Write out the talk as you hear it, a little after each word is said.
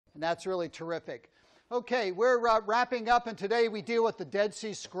And that's really terrific. Okay, we're wrapping up, and today we deal with the Dead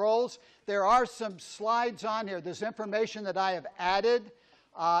Sea Scrolls. There are some slides on here. There's information that I have added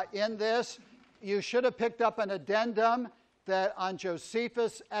in this. You should have picked up an addendum that on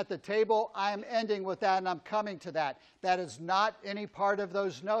Josephus at the table. I am ending with that, and I'm coming to that. That is not any part of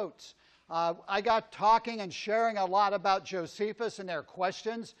those notes. I got talking and sharing a lot about Josephus and their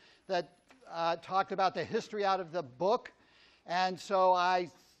questions that talked about the history out of the book. And so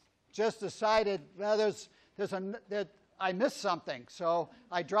I just decided, well, that I missed something. So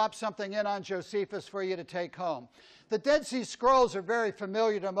I dropped something in on Josephus for you to take home. The Dead Sea Scrolls are very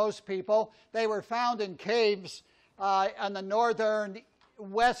familiar to most people. They were found in caves on the northern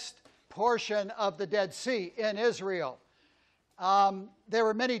west portion of the Dead Sea in Israel. There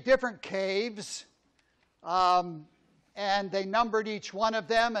were many different caves, and they numbered each one of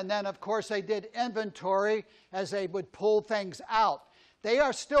them, and then, of course, they did inventory as they would pull things out. They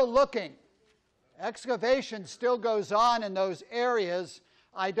are still looking. Excavation still goes on in those areas.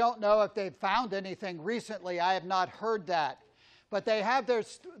 I don't know if they've found anything recently. I have not heard that. But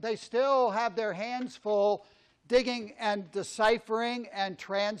they still have their hands full digging and deciphering and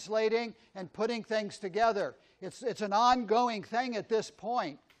translating and putting things together. It's an ongoing thing at this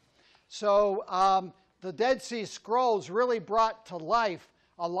point. So the Dead Sea Scrolls really brought to life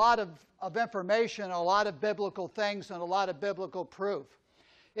a lot of information, a lot of biblical things, and a lot of biblical proof.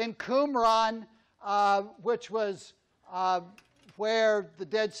 In Qumran, which was where the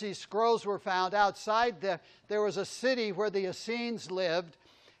Dead Sea Scrolls were found, outside there was a city where the Essenes lived,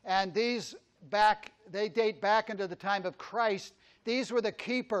 and they date back into the time of Christ. These were the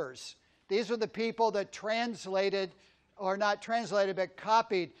keepers. These were the people that translated, or not translated, but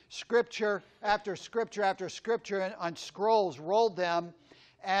copied scripture after scripture after scripture on scrolls, rolled them,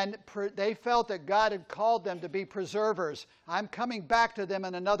 and they felt that God had called them to be preservers. I'm coming back to them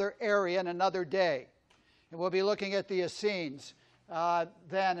in another area in another day. And we'll be looking at the Essenes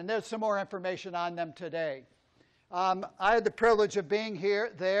then, and there's some more information on them today. I had the privilege of being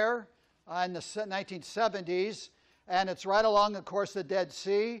there in the 1970s, and it's right along, of course, the Dead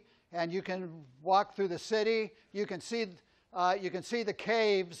Sea, and you can walk through the city. You can see the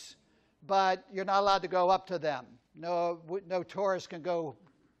caves, but you're not allowed to go up to them. No tourist can go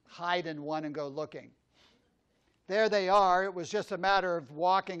hide in one and go looking. There they are. It was just a matter of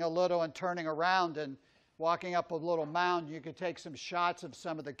walking a little and turning around and walking up a little mound. You could take some shots of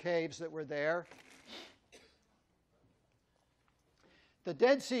some of the caves that were there. The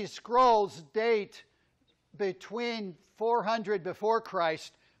Dead Sea Scrolls date between 400 before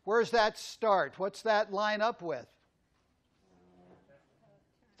Christ. Where's that start? What's that line up with?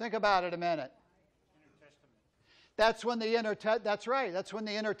 Think about it a minute. That's when the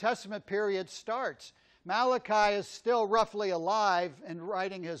intertestament period starts. Malachi is still roughly alive and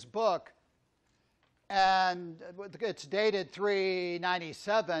writing his book, and it's dated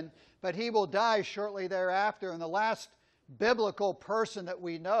 397, but he will die shortly thereafter, and the last biblical person that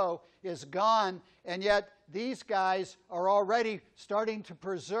we know is gone, and yet these guys are already starting to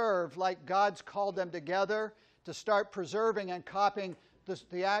preserve, like God's called them together to start preserving and copying.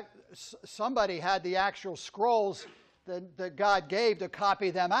 Somebody had the actual scrolls that God gave to copy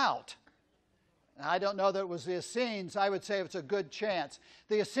them out. And I don't know that it was the Essenes. I would say it's a good chance.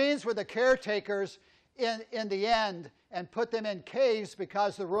 The Essenes were the caretakers in the end, and put them in caves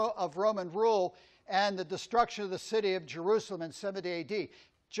because of Roman rule and the destruction of the city of Jerusalem in 70 AD.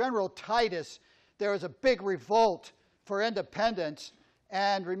 General Titus, there was a big revolt for independence.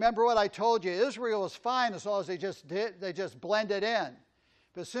 And remember what I told you, Israel was fine as long as they just blended in.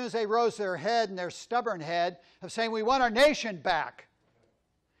 But as soon as they rose their head and their stubborn head of saying, we want our nation back,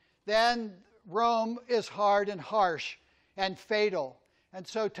 then Rome is hard and harsh and fatal. And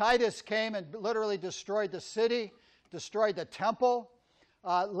so Titus came and literally destroyed the city, destroyed the temple,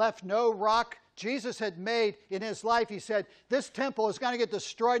 left no rock. Jesus had made in his life, he said, this temple is going to get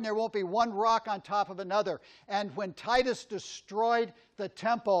destroyed and there won't be one rock on top of another. And when Titus destroyed the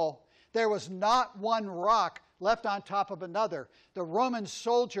temple, there was not one rock left on top of another. The Roman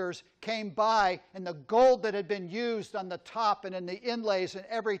soldiers came by, and the gold that had been used on the top and in the inlays and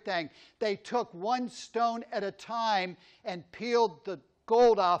everything, they took one stone at a time and peeled the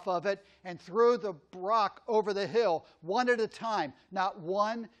gold off of it and threw the rock over the hill, one at a time. Not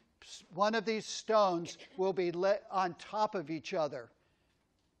one of these stones will be let on top of each other.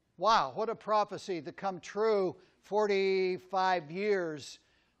 Wow, what a prophecy to come true 45 years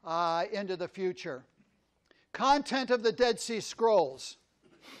into the future. Content of the Dead Sea Scrolls.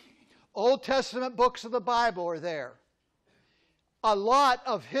 Old Testament books of the Bible are there. a lot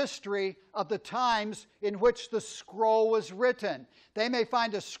of history of the times in which the scroll was written. They may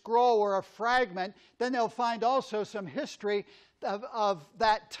find a scroll or a fragment, then they'll find also some history of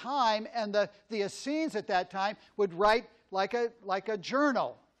that time, and the Essenes at that time would write like a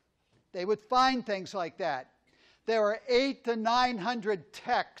journal. They would find things like that. There are 800 to 900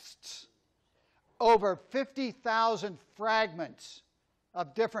 texts, over 50,000 fragments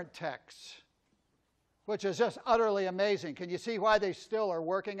of different texts, which is just utterly amazing. Can you see why they still are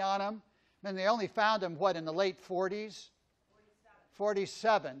working on them? And they only found them, what, in the late 40s?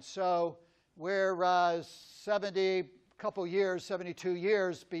 47. So we're 70, couple years, 72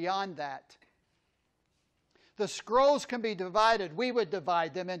 years beyond that. The scrolls can be divided. We would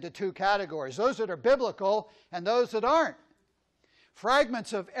divide them into two categories, those that are biblical and those that aren't.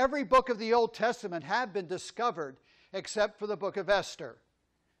 Fragments of every book of the Old Testament have been discovered except for the book of Esther.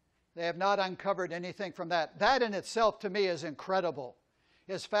 They have not uncovered anything from that. That in itself to me is incredible,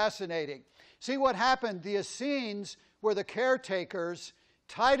 is fascinating. See what happened? The Essenes were the caretakers.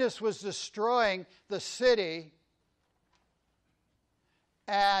 Titus was destroying the city,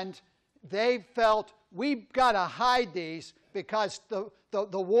 and they felt, we've got to hide these because the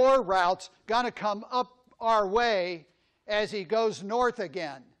war route's going to come up our way as he goes north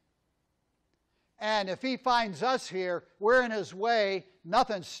again. And if he finds us here, we're in his way,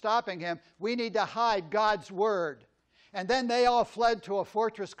 nothing's stopping him. We need to hide God's word. And then they all fled to a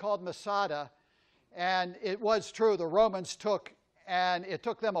fortress called Masada. And it was true, the Romans took, and it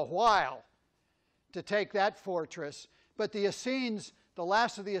took them a while to take that fortress. But the Essenes, the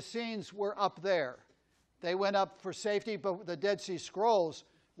last of the Essenes, were up there. They went up for safety, but the Dead Sea Scrolls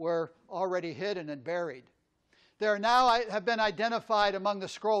were already hidden and buried. There now have been identified among the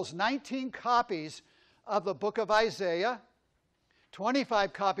scrolls 19 copies of the book of Isaiah,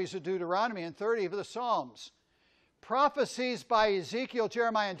 25 copies of Deuteronomy, and 30 of the Psalms. Prophecies by Ezekiel,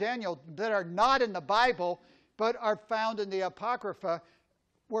 Jeremiah, and Daniel that are not in the Bible but are found in the Apocrypha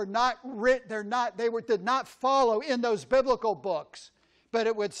were not written. Did not follow in those biblical books, but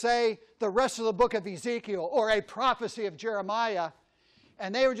it would say the rest of the book of Ezekiel or a prophecy of Jeremiah,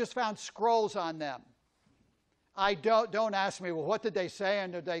 and they were just found scrolls on them. Don't ask me, well, what did they say,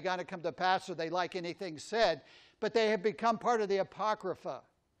 and are they going to come to pass, or they like anything said? But they have become part of the Apocrypha.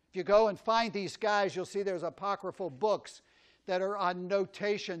 If you go and find these guys, you'll see there's apocryphal books that are on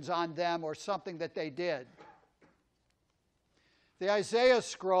notations on them or something that they did. The Isaiah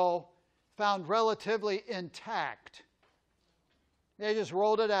scroll found relatively intact. They just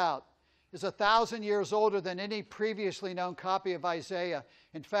rolled it out. It's 1,000 years older than any previously known copy of Isaiah.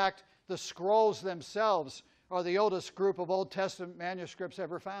 In fact, the scrolls themselves are the oldest group of Old Testament manuscripts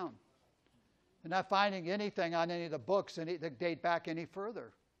ever found. They're not finding anything on any of the books that date back any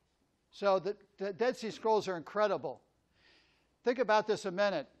further. So the Dead Sea Scrolls are incredible. Think about this a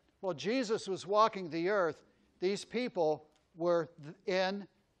minute. While Jesus was walking the earth, these people were in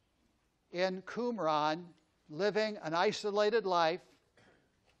Qumran, living an isolated life,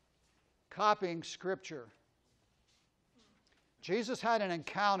 copying Scripture. Jesus had an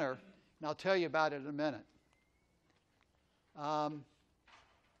encounter, and I'll tell you about it in a minute.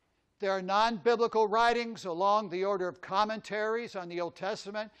 There are non-biblical writings along the order of commentaries on the Old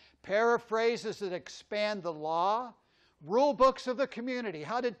Testament, paraphrases that expand the law, rule books of the community.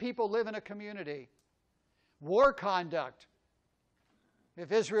 How did people live in a community? War conduct.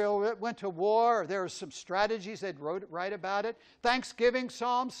 If Israel went to war, there were some strategies they'd write about it. Thanksgiving,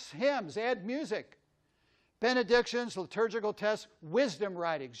 psalms, hymns, add music. Benedictions, liturgical texts, wisdom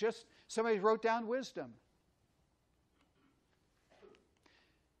writings. Just somebody wrote down wisdom.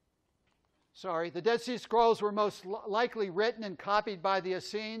 The Dead Sea Scrolls were most likely written and copied by the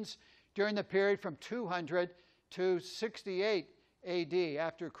Essenes during the period from 200 to 68 AD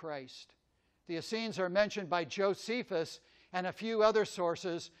after Christ. The Essenes are mentioned by Josephus and a few other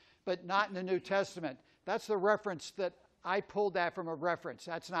sources, but not in the New Testament. That's the reference that I pulled that from a reference.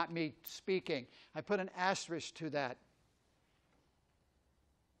 That's not me speaking. I put an asterisk to that.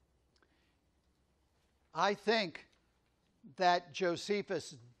 I think that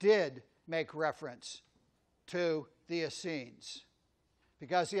Josephus did make reference to the Essenes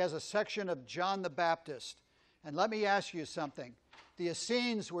because he has a section of John the Baptist. And let me ask you something. The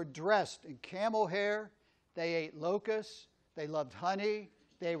Essenes were dressed in camel hair. They ate locusts. They loved honey.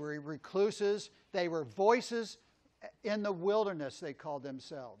 They were recluses. They were voices in the wilderness, they called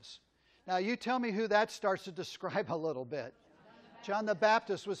themselves. Now, you tell me who that starts to describe a little bit. John the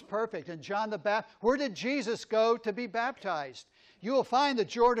Baptist was perfect. And where did Jesus go to be baptized? You will find the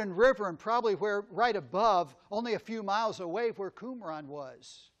Jordan River, and probably right above, only a few miles away, where Qumran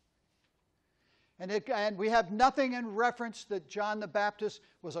was. And we have nothing in reference that John the Baptist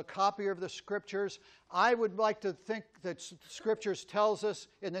was a copier of the Scriptures. I would like to think that Scriptures tells us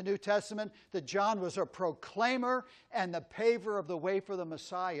in the New Testament that John was a proclaimer and the paver of the way for the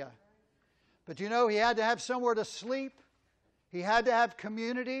Messiah. But you know, he had to have somewhere to sleep. He had to have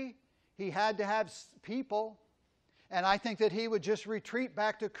community. He had to have people. And I think that he would just retreat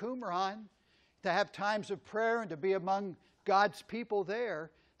back to Qumran to have times of prayer and to be among God's people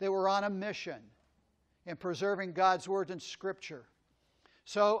there. They were on a mission in preserving God's Word and Scripture.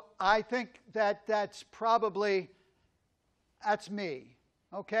 So I think that that's me.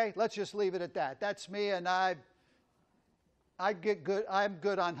 Okay? Let's just leave it at that. That's me, and I'm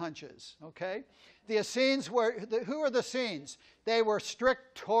good on hunches. Okay? The Essenes who are the Essenes? They were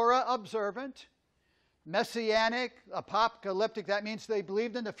strict Torah observant, messianic, apocalyptic. That means they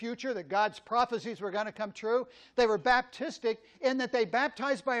believed in the future, that God's prophecies were going to come true. They were Baptistic in that they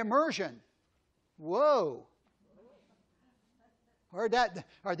baptized by immersion. Whoa. Heard that?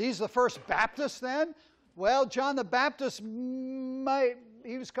 Are these the first Baptists then? Well, John the Baptist,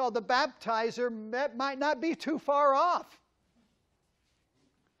 he was called the baptizer. That might not be too far off.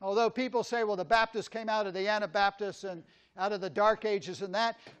 Although people say, well, the Baptists came out of the Anabaptists and out of the Dark Ages and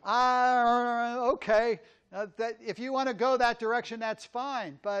that. Okay. If you want to go that direction, that's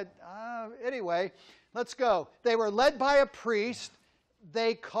fine. But anyway, let's go. They were led by a priest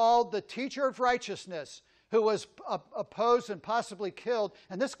they called the teacher of righteousness, who was opposed and possibly killed.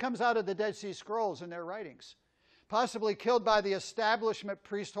 And this comes out of the Dead Sea Scrolls in their writings. Possibly killed by the establishment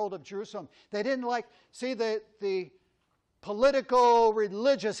priesthood of Jerusalem. They didn't see the political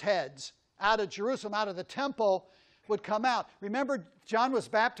religious heads out of Jerusalem, out of the temple, would come out. Remember, John was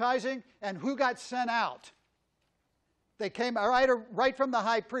baptizing, and who got sent out? They came right from the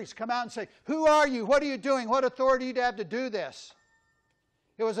high priest, come out and say, who are you? What are you doing? What authority do you have to do this?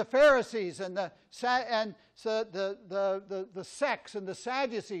 It was the Pharisees and the sects and the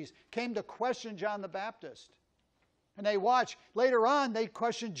Sadducees came to question John the Baptist. And they watched. Later on, they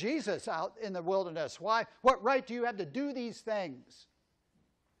questioned Jesus out in the wilderness. Why? What right do you have to do these things?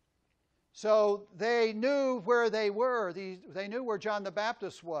 So they knew where they were. They knew where John the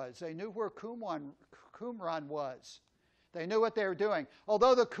Baptist was. They knew where Qumran was. They knew what they were doing.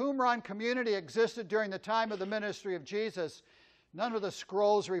 Although the Qumran community existed during the time of the ministry of Jesus, none of the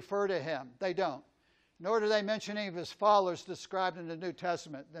scrolls refer to him. They don't. Nor do they mention any of his followers described in the New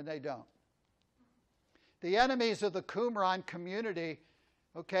Testament. Then they don't. The enemies of the Qumran community,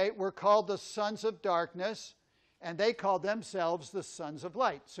 were called the sons of darkness, and they called themselves the sons of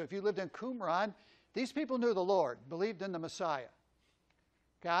light. So if you lived in Qumran, these people knew the Lord, believed in the Messiah.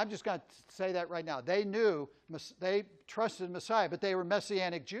 Okay, I'm just going to say that right now. They trusted Messiah, but they were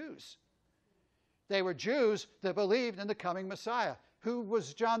Messianic Jews. They were Jews that believed in the coming Messiah. Who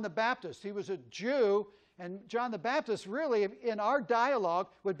was John the Baptist? He was a Jew, and John the Baptist really, in our dialogue,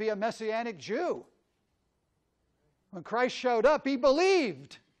 would be a Messianic Jew. When Christ showed up, he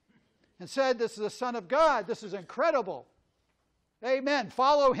believed and said, this is the Son of God. This is incredible. Amen.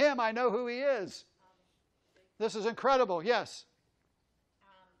 Follow him. I know who he is. This is incredible. Yes.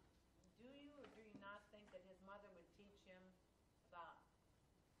 Do you or do you not think that his mother would teach him about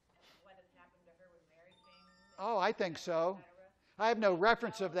what had happened to her when Mary came? Oh, I think so. I have no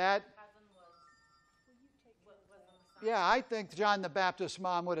reference of that. Yeah, I think John the Baptist's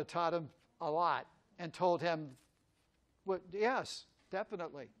mom would have taught him a lot and told him, yes,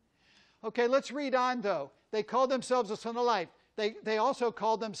 definitely. Okay, let's read on, though. They called themselves the Son of Light. They also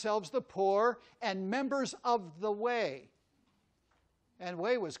called themselves the poor and members of the way. And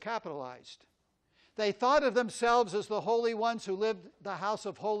way was capitalized. They thought of themselves as the holy ones who lived the house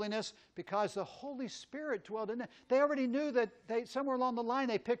of holiness because the Holy Spirit dwelt in them. They already knew that somewhere along the line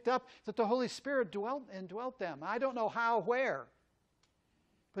they picked up that the Holy Spirit dwelt them. I don't know how, where.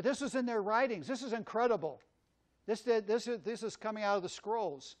 But this was in their writings. This is incredible. This is coming out of the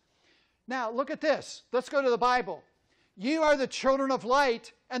scrolls. Now, look at this. Let's go to the Bible. You are the children of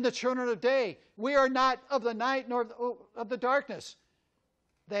light and the children of day. We are not of the night nor of the darkness.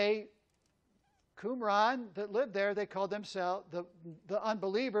 Qumran that lived there, they called themselves, the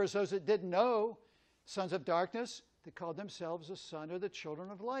unbelievers, those that didn't know, sons of darkness, they called themselves the son or the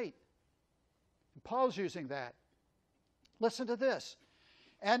children of light. And Paul's using that. Listen to this.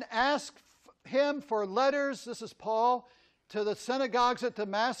 And ask him for letters, this is Paul, to the synagogues at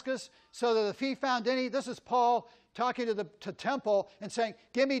Damascus, so that if he found any, this is Paul talking to the temple and saying,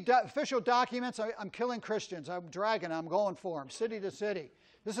 give me official documents, I'm killing Christians, I'm dragging them, I'm going for them, city to city.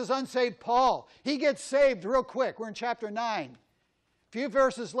 This is unsaved Paul. He gets saved real quick. We're in chapter 9. A few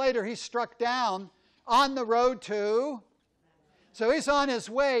verses later, he's struck down on the road to So he's on his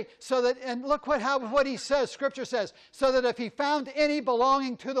way so that, and look what he says, Scripture says, so that if he found any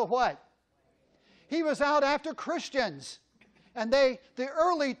belonging to the what? He was out after Christians. And the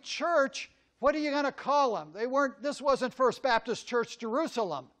early church, what are you going to call them? This wasn't First Baptist Church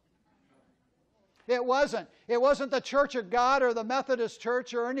Jerusalem. It wasn't. It wasn't the Church of God or the Methodist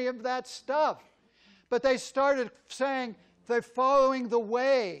Church or any of that stuff. But they started saying they're following the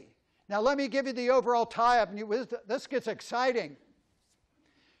way. Now let me give you the overall tie-up. This gets exciting.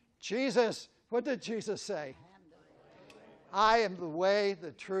 Jesus, what did Jesus say? I am the way,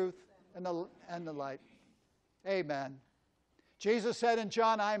 the truth, and the light. Amen. Jesus said in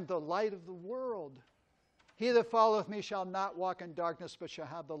John, I am the light of the world. He that followeth me shall not walk in darkness, but shall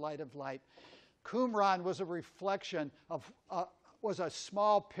have the light of light. Qumran was a reflection of, was a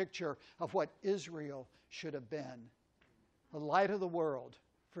small picture of what Israel should have been. The light of the world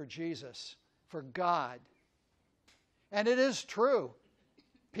for Jesus, for God. And it is true.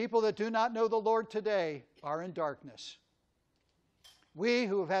 People that do not know the Lord today are in darkness. We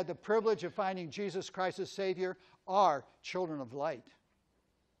who have had the privilege of finding Jesus Christ as Savior are children of light.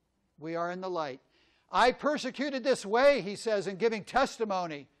 We are in the light. I persecuted this way, he says, in giving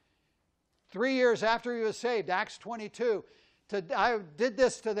testimony. 3 years after he was saved, Acts 22, I did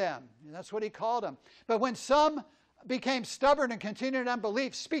this to them. And that's what he called them. But when some became stubborn and continued in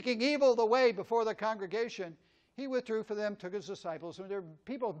unbelief, speaking evil of the way before the congregation, he withdrew from them, took his disciples. And there were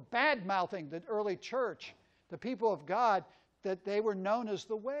people bad-mouthing the early church, the people of God, that they were known as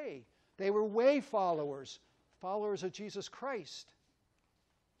the way. They were way followers, followers of Jesus Christ.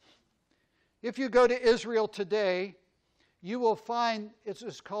 If you go to Israel today, you will find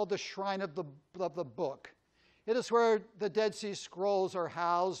it's called the Shrine of the Book. It is where the Dead Sea Scrolls are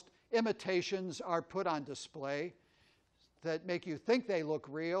housed. Imitations are put on display that make you think they look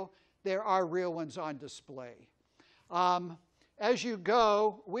real. There are real ones on display. As you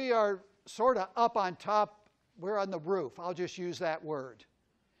go, we are sort of up on top. We're on the roof. I'll just use that word.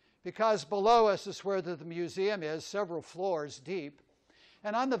 Because below us is where the museum is, several floors deep.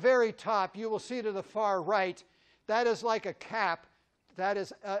 And on the very top, you will see to the far right, that is like a cap. That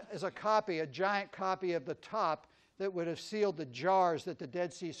is a copy, a giant copy of the top that would have sealed the jars that the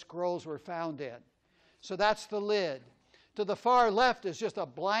Dead Sea Scrolls were found in. So that's the lid. To the far left is just a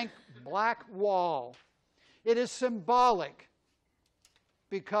blank black wall. It is symbolic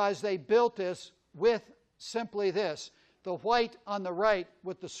because they built this with simply this. The white on the right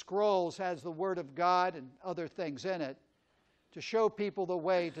with the scrolls has the Word of God and other things in it to show people the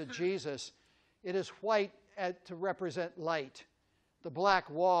way to Jesus. It is white to represent light. The black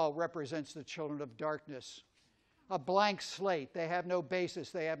wall represents the children of darkness. A blank slate. They have no basis.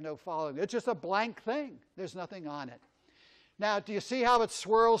 They have no following. It's just a blank thing. There's nothing on it. Now, do you see how it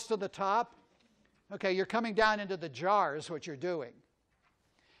swirls to the top? Okay, you're coming down into the jar is what you're doing.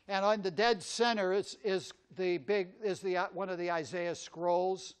 And on the dead center is one of the Isaiah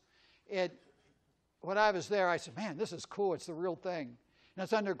scrolls. When I was there, I said, man, this is cool. It's the real thing. And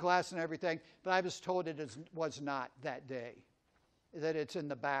it's under glass and everything. But I was told it was not that day. That it's in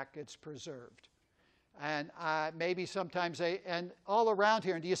the back. It's preserved. And maybe sometimes and all around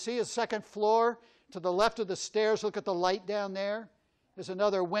here. And do you see a second floor? To the left of the stairs, look at the light down there. There's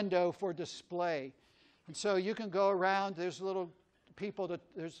another window for display. And so you can go around. There's little people.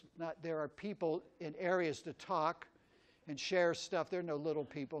 There are people in areas to talk and share stuff. There are no little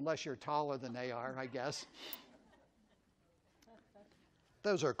people unless you're taller than they are, I guess.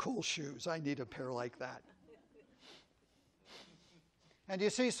 Those are cool shoes. I need a pair like that. And you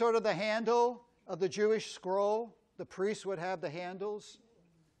see sort of the handle of the Jewish scroll? The priests would have the handles.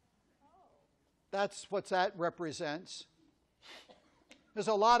 That's what that represents. There's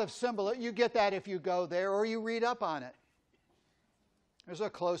a lot of symbol. You get that if you go there or you read up on it. There's a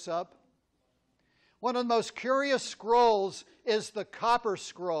close-up. One of the most curious scrolls is the copper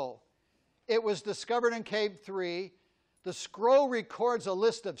scroll. It was discovered in Cave 3. The scroll records a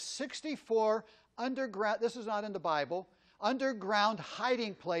list of 64 underground, this is not in the Bible, underground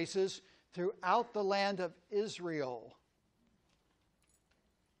hiding places throughout the land of Israel.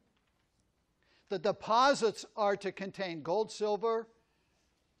 The deposits are to contain gold, silver,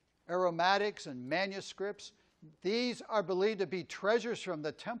 aromatics, and manuscripts. These are believed to be treasures from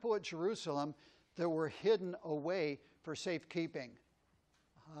the temple at Jerusalem that were hidden away for safekeeping.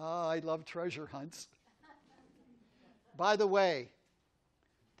 I love treasure hunts. By the way,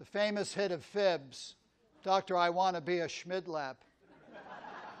 the famous hit of Fibs, Dr. I Want to Be a Schmidlap,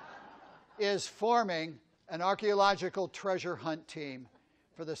 is forming an archaeological treasure hunt team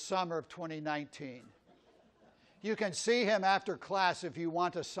for the summer of 2019. You can see him after class if you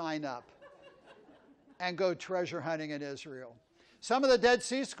want to sign up and go treasure hunting in Israel. Some of the Dead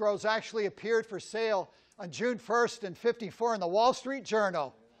Sea Scrolls actually appeared for sale on June 1st in 54 in the Wall Street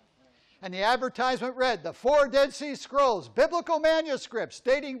Journal. And the advertisement read, the 4 Dead Sea Scrolls, biblical manuscripts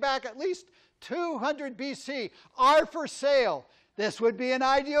dating back at least 200 BC, are for sale. This would be an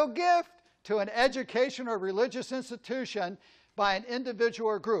ideal gift to an education or religious institution by an individual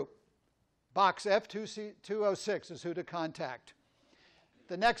or group. Box F206 is who to contact.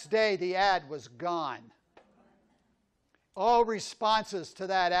 The next day, the ad was gone. All responses to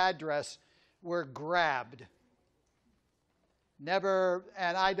that address were grabbed. Never,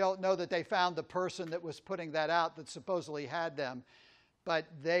 and I don't know that they found the person that was putting that out that supposedly had them, but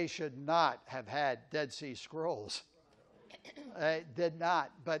they should not have had Dead Sea Scrolls. Did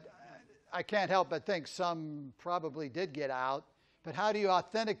not, but I can't help but think some probably did get out. But how do you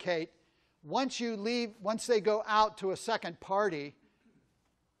authenticate? Once you leave, once they go out to a second party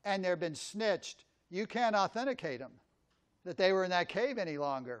and they've been snitched, you can't authenticate them that they were in that cave any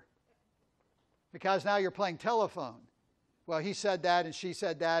longer, because now you're playing telephone. Well, he said that, and she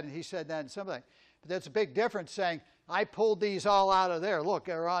said that, and he said that, and something. But that's a big difference saying, I pulled these all out of there. Look,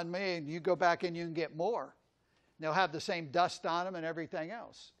 they're on me, and you go back and you can get more. And they'll have the same dust on them and everything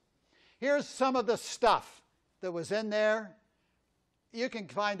else. Here's some of the stuff that was in there. You can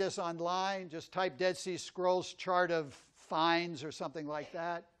find this online. Just type Dead Sea Scrolls chart of finds or something like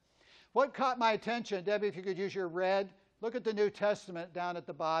that. What caught my attention, Debbie, if you could use your red, look at the New Testament down at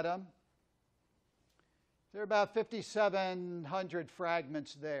the bottom. There are about 5,700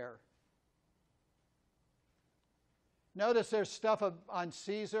 fragments there. Notice there's stuff on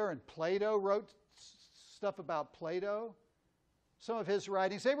Caesar, and Plato wrote stuff about Plato. Some of his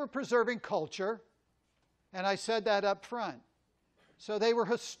writings, they were preserving culture, and I said that up front. So they were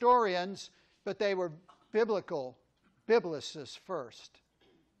historians, but they were biblicists first,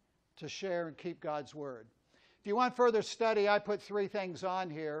 to share and keep God's word. If you want further study, I put 3 things on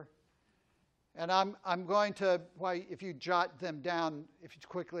here. And I'm going to, if you jot them down if you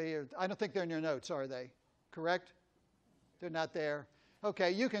quickly, I don't think they're in your notes, are they? Correct? They're not there.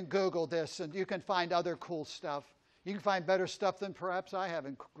 Okay, you can Google this and you can find other cool stuff. You can find better stuff than perhaps I have,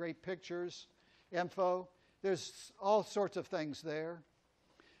 and great pictures, info. There's all sorts of things there.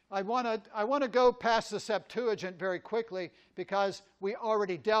 I want to go past the Septuagint very quickly because we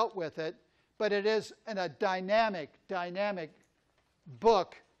already dealt with it, but it is in a dynamic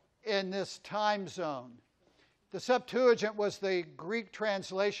book in this time zone. The Septuagint was the Greek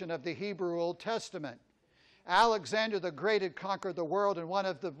translation of the Hebrew Old Testament. Alexander the Great had conquered the world, and one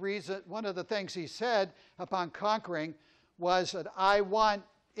of the things he said upon conquering was that I want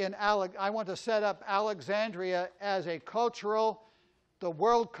to set up Alexandria as the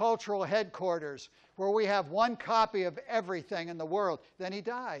world cultural headquarters, where we have one copy of everything in the world. Then he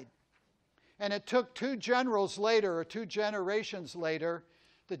died. And it took 2 generals later, or 2 generations later,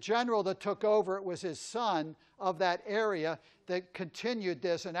 the general that took over, it was his son of that area that continued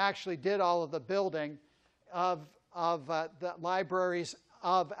this and actually did all of the building of the libraries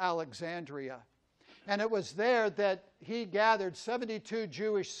of Alexandria. And it was there that he gathered 72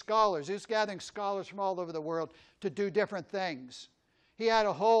 Jewish scholars. He was gathering scholars from all over the world to do different things. He had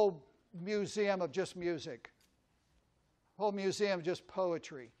a whole museum of just music, a whole museum of just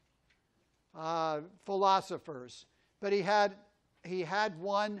poetry, philosophers. But he had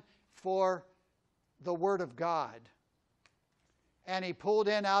one for the Word of God. And he pulled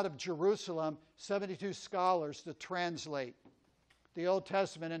in out of Jerusalem 72 scholars to translate the Old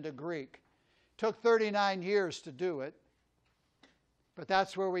Testament into Greek. Took 39 years to do it, but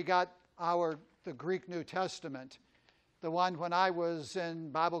that's where we got the Greek New Testament. The one when I was in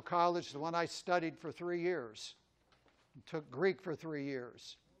Bible college, the one I studied for 3 years. Took Greek for 3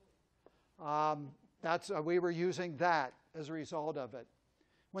 years. We were using that as a result of it.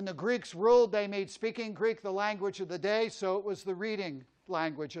 When the Greeks ruled, they made speaking Greek the language of the day, so it was the reading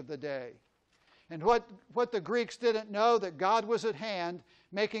language of the day. And what the Greeks didn't know, that God was at hand,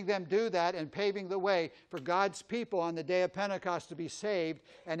 making them do that and paving the way for God's people on the day of Pentecost to be saved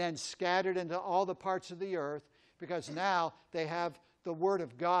and then scattered into all the parts of the earth, because now they have the Word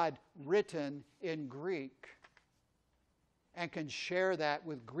of God written in Greek and can share that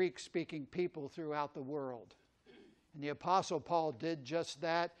with Greek-speaking people throughout the world. And the Apostle Paul did just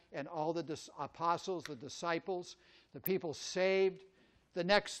that, and all the apostles, the disciples, the people saved. The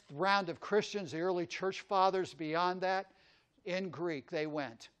next round of Christians, the early church fathers beyond that, in Greek they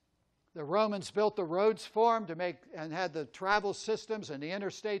went. The Romans built the roads for them and had the travel systems and the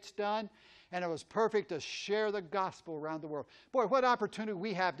interstates done, and it was perfect to share the gospel around the world. Boy, what opportunity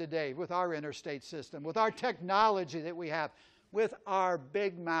we have today with our interstate system, with our technology that we have, with our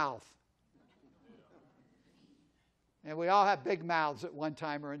big mouth. And we all have big mouths at one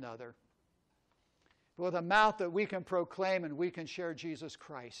time or another. But with a mouth that we can proclaim and we can share Jesus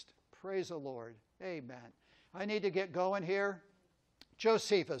Christ. Praise the Lord. Amen. I need to get going here.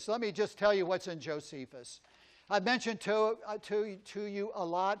 Josephus. Let me just tell you what's in Josephus. I've mentioned to you a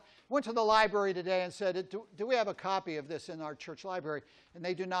lot. Went to the library today and said, do we have a copy of this in our church library? And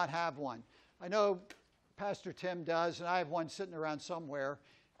they do not have one. I know Pastor Tim does, and I have one sitting around somewhere.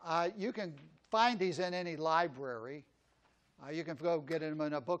 You can find these in any library. You can go get them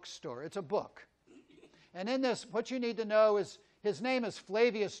in a bookstore. It's a book. And in this, what you need to know is his name is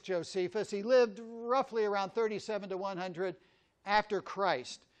Flavius Josephus. He lived roughly around 37 to 100 after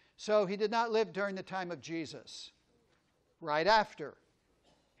Christ. So he did not live during the time of Jesus. Right after,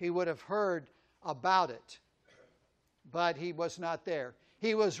 he would have heard about it. But he was not there.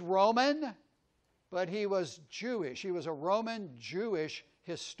 He was Roman, but he was Jewish. He was a Roman Jewish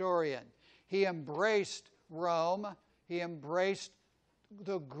historian. He embraced Rome. He embraced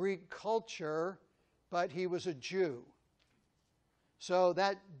the Greek culture, but he was a Jew. So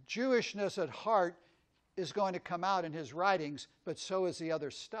that Jewishness at heart is going to come out in his writings, but so is the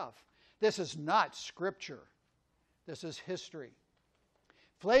other stuff. This is not scripture. This is history.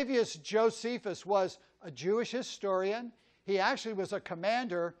 Flavius Josephus was a Jewish historian. He actually was a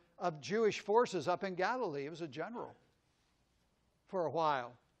commander of Jewish forces up in Galilee. He was a general for a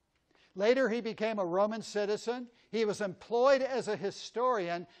while. Later, he became a Roman citizen. He was employed as a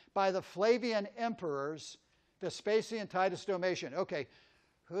historian by the Flavian emperors, Vespasian, Titus, Domitian. Okay,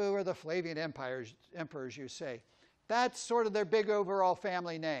 who are the Flavian emperors, you say? That's sort of their big overall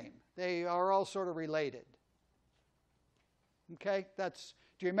family name. They are all sort of related. Okay, do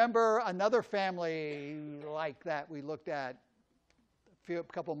you remember another family like that we looked at a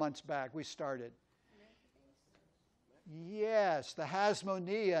couple months back? We started. Yes, the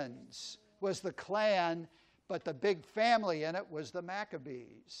Hasmoneans was the clan, but the big family in it was the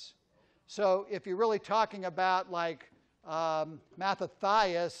Maccabees. So if you're really talking about like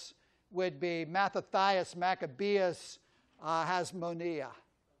Mattathias, would be Mattathias Maccabeus Hasmonea,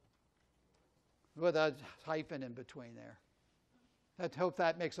 with a hyphen in between there. I hope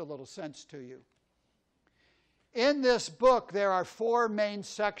that makes a little sense to you. In this book, there are 4 main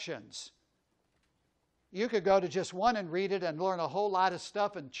sections. You could go to just one and read it and learn a whole lot of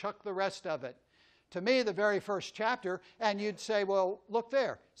stuff and chuck the rest of it. To me, the very first chapter, and you'd say, well, look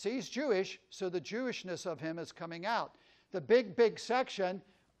there. See, he's Jewish, so the Jewishness of him is coming out. The big section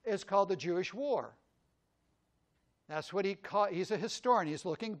is called the Jewish War. That's what he's a historian. He's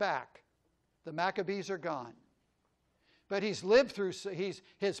looking back. The Maccabees are gone. But he's lived through,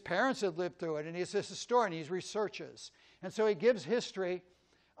 his parents have lived through it, and he's a historian. He researches. And so he gives history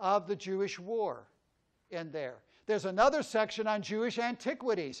of the Jewish war in there. There's another section on Jewish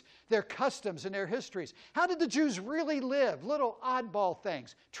antiquities, their customs and their histories. How did the Jews really live? Little oddball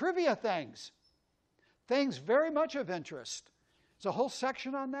things, trivia things, things very much of interest. There's a whole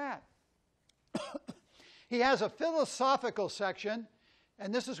section on that. He has a philosophical section,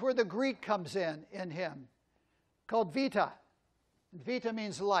 and this is where the Greek comes in him, called Vita. Vita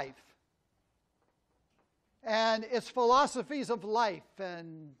means life. And it's philosophies of life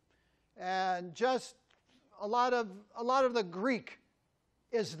and just a lot of the Greek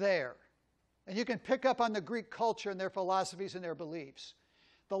is there. And you can pick up on the Greek culture and their philosophies and their beliefs.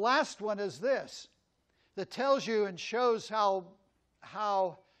 The last one is this, that tells you and shows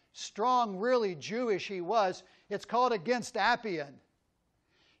how strong, really Jewish he was. It's called Against Appian.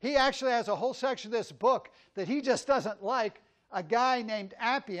 He actually has a whole section of this book that he just doesn't like a guy named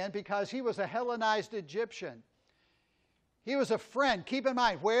Appian because he was a Hellenized Egyptian. He was a friend. Keep in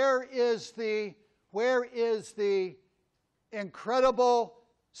mind, where is the incredible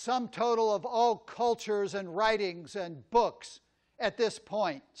sum total of all cultures and writings and books at this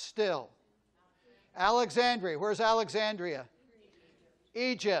point still? Alexandria. Where's Alexandria?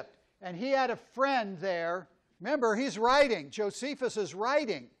 Egypt. And he had a friend there. Remember, he's writing. Josephus is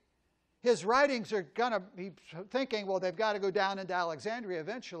writing. His writings are going to be thinking, well, they've got to go down into Alexandria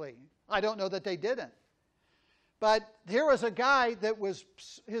eventually. I don't know that they didn't. But here was a guy that was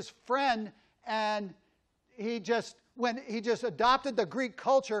his friend, and he just adopted the Greek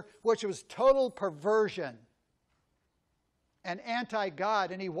culture, which was total perversion and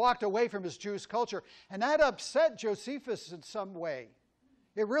anti-God, and he walked away from his Jewish culture. And that upset Josephus in some way.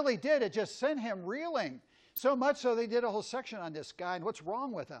 It really did. It just sent him reeling. So much so they did a whole section on this guy and what's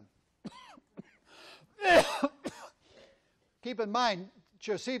wrong with him. Keep in mind,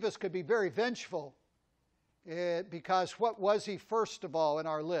 Josephus could be very vengeful because what was he first of all in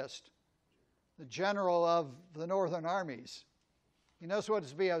our list? The general of the northern armies. He knows what it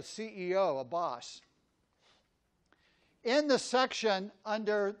is to be a CEO, a boss. In the section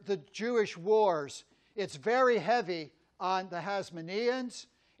under the Jewish wars, it's very heavy on the Hasmoneans.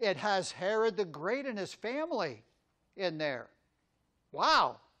 It has Herod the Great and his family in there.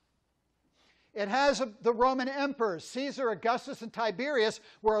 Wow. It has the Roman emperors. Caesar, Augustus, and Tiberius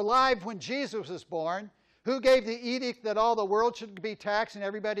were alive when Jesus was born. Who gave the edict that all the world should be taxed and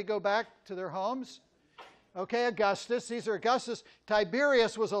everybody go back to their homes? Okay, Augustus, Caesar Augustus.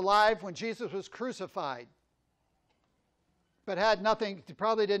 Tiberius was alive when Jesus was crucified, but had nothing,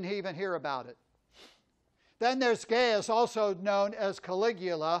 probably didn't even hear about it. Then there's Gaius, also known as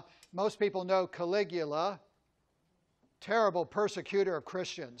Caligula. Most people know Caligula. Terrible persecutor of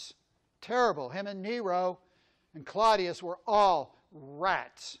Christians. Terrible. Him and Nero and Claudius were all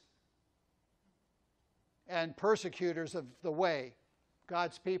rats and persecutors of the way,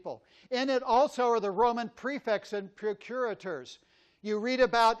 God's people. In it also are the Roman prefects and procurators. You read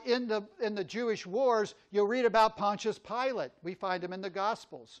about in the Jewish wars, you'll read about Pontius Pilate. We find him in the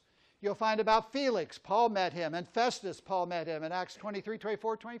Gospels. You'll find about Felix. Paul met him. And Festus, Paul met him in Acts 23,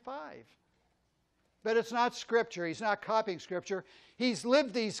 24, 25. But it's not Scripture. He's not copying Scripture. He's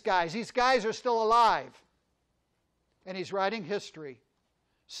lived these guys. These guys are still alive. And he's writing history.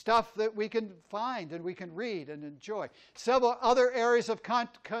 Stuff that we can find and we can read and enjoy. Several other areas of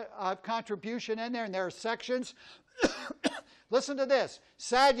contribution in there, and there are sections. Listen to this.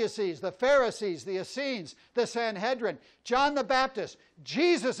 Sadducees, the Pharisees, the Essenes, the Sanhedrin, John the Baptist.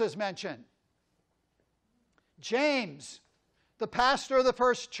 Jesus is mentioned. James, the pastor of the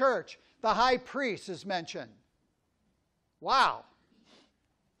first church, the high priest is mentioned. Wow.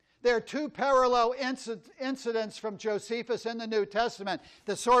 There are two parallel incidents from Josephus in the New Testament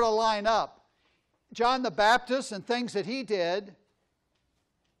that sort of line up. John the Baptist and things that he did,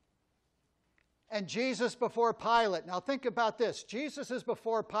 and Jesus before Pilate. Now think about this. Jesus is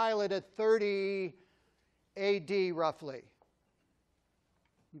before Pilate at 30 AD roughly.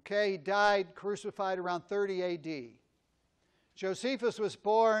 Okay, he died, crucified around 30 AD. Josephus was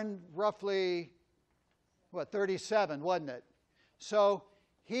born roughly, 37, wasn't it? So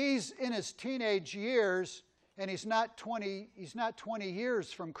he's in his teenage years, and he's not 20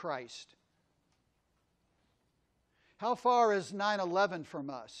 years from Christ. How far is 9/11 from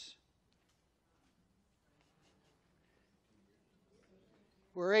us?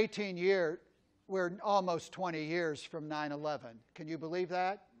 We're 18 years, we're almost 20 years from 9/11. Can you believe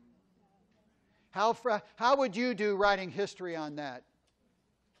that? How would you do writing history on that?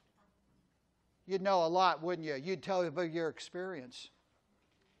 You'd know a lot, wouldn't you? You'd tell about your experience.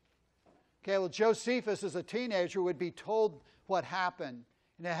 Okay, well, Josephus as a teenager would be told what happened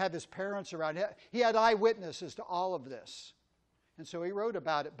and to have his parents around. He had eyewitnesses to all of this. And so he wrote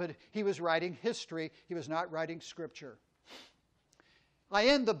about it, but he was writing history. He was not writing Scripture. I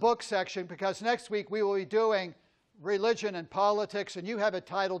end the book section because next week we will be doing religion and politics, and you have it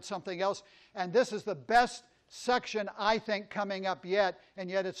titled something else. And this is the best section, I think, coming up yet, and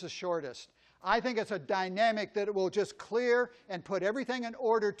yet it's the shortest. I think it's a dynamic that it will just clear and put everything in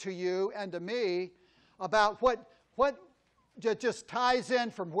order to you and to me about what just ties in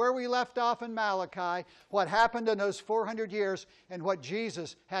from where we left off in Malachi, what happened in those 400 years, and what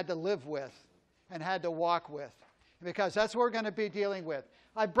Jesus had to live with and had to walk with. Because that's what we're going to be dealing with.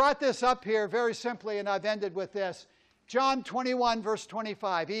 I brought this up here very simply, and I've ended with this. John 21, verse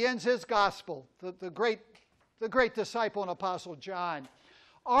 25. He ends his gospel, the great disciple and apostle John.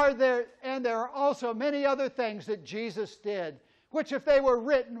 There are also many other things that Jesus did, which if they were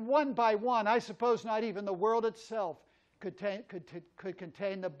written one by one, I suppose not even the world itself could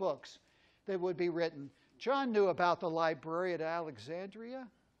contain the books that would be written. John knew about the library at Alexandria.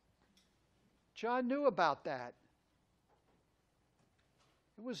 John knew about that.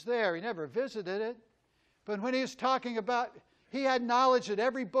 It was there. He never visited it. But when he was talking about, he had knowledge that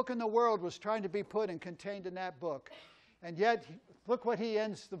every book in the world was trying to be put and contained in that book. And yet, look what he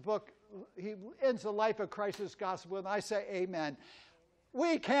ends the book, he ends the life of Christ's gospel with, and I say amen.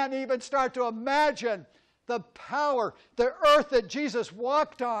 We can't even start to imagine the power, the earth that Jesus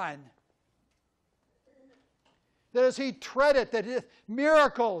walked on. That as he treaded, that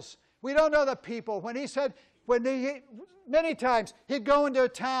miracles, we don't know the people. When he said, many times he'd go into a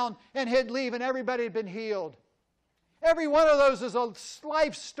town and he'd leave and everybody had been healed. Every one of those is a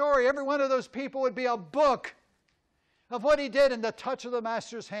life story. Every one of those people would be a book of what he did in the touch of the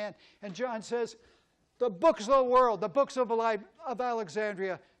Master's hand. And John says, the books of the world, the books of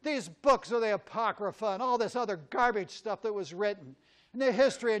Alexandria, these books of the Apocrypha and all this other garbage stuff that was written, and the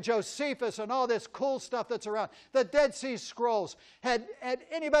history of Josephus and all this cool stuff that's around, the Dead Sea Scrolls, had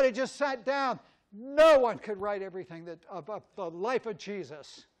anybody just sat down, no one could write everything about the life of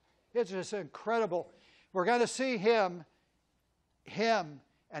Jesus. It's just incredible. We're going to see him Him.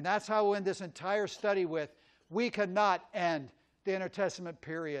 And that's how we'll end this entire study with, we cannot end the intertestament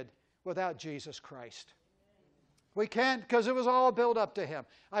period without Jesus Christ. We can't, because it was all built up to Him.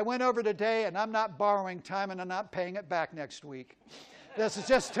 I went over today, and I'm not borrowing time, and I'm not paying it back next week. This is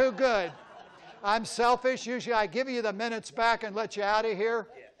just too good. I'm selfish. Usually I give you the minutes back and let you out of here.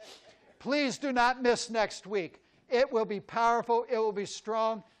 Please do not miss next week. It will be powerful. It will be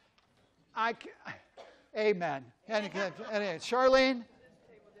strong. Amen. Charlene?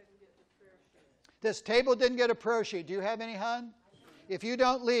 This table didn't get a prayer sheet. Do you have any, hon? If you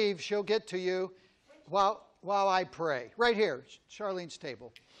don't leave, she'll get to you while I pray. Right here, Charlene's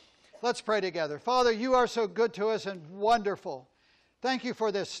table. Let's pray together. Father, you are so good to us and wonderful. Thank you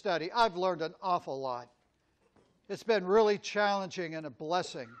for this study. I've learned an awful lot. It's been really challenging and a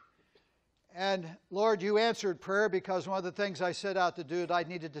blessing. And Lord, you answered prayer because one of the things I set out to do is I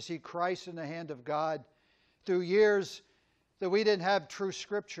needed to see Christ in the hand of God through years that we didn't have true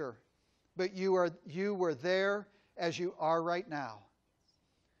Scripture. But you were there as you are right now.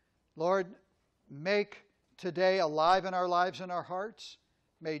 Lord, make today alive in our lives and our hearts.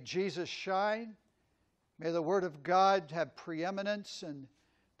 May Jesus shine. May the Word of God have preeminence and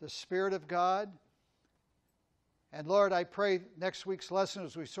the Spirit of God. And Lord, I pray next week's lesson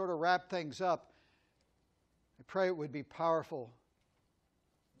as we sort of wrap things up, I pray it would be powerful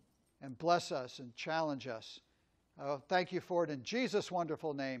and bless us and challenge us. Thank you for it in Jesus'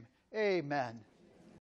 wonderful name. Amen.